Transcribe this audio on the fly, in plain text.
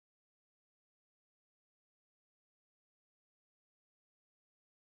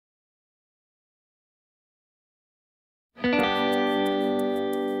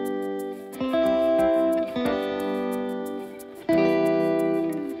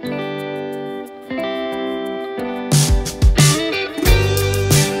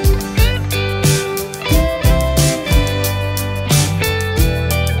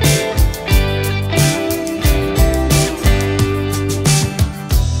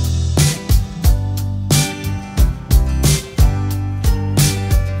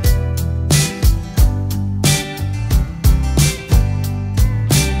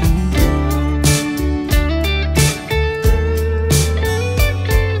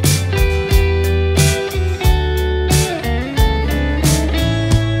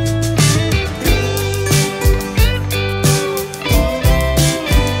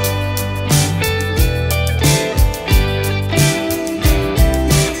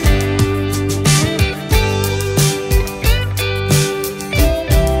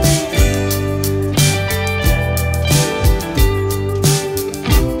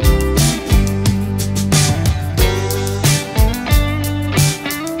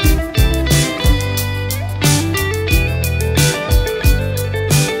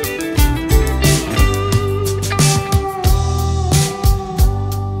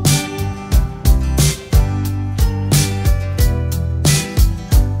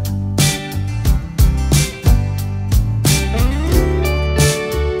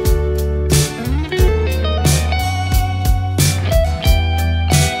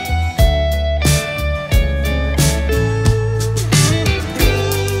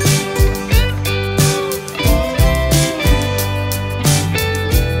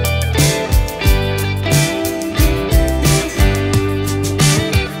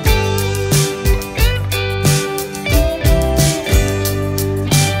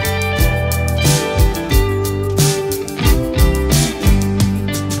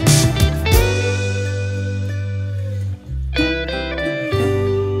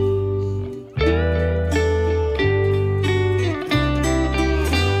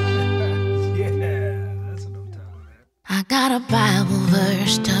got a Bible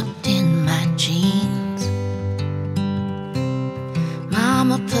verse tucked in my jeans.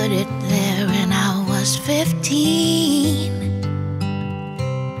 Mama put it there when I was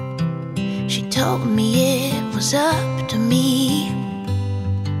 15. She told me it was up to me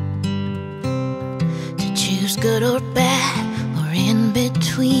to choose good or bad or in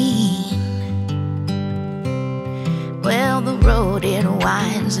between. Well, the road, it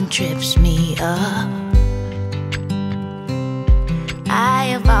winds and trips me up. I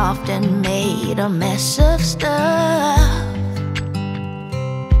have often made a mess of stuff,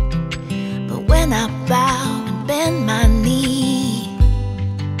 but when I bow and bend my knee,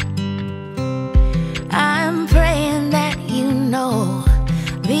 I'm praying that you know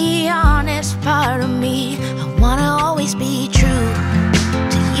the honest part of me. I wanna always be true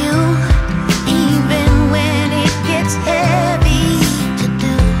to you, even when it gets heavy to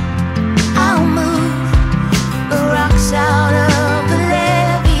do. I'll move the rocks out of the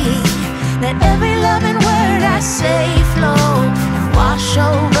levee, let every loving word I say flow and wash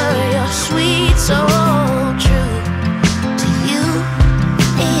over your sweet soul. True to you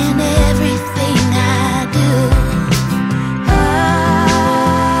in everything I do.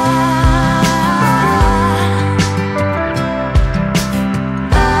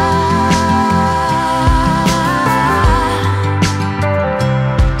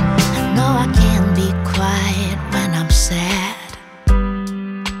 I know I can be quiet when I'm sad.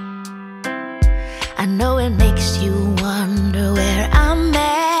 I know it makes you wonder where I'm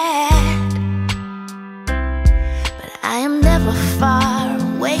at, but I am never far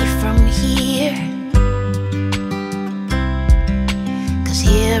away from here, 'cause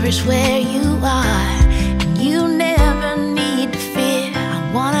here is where you are.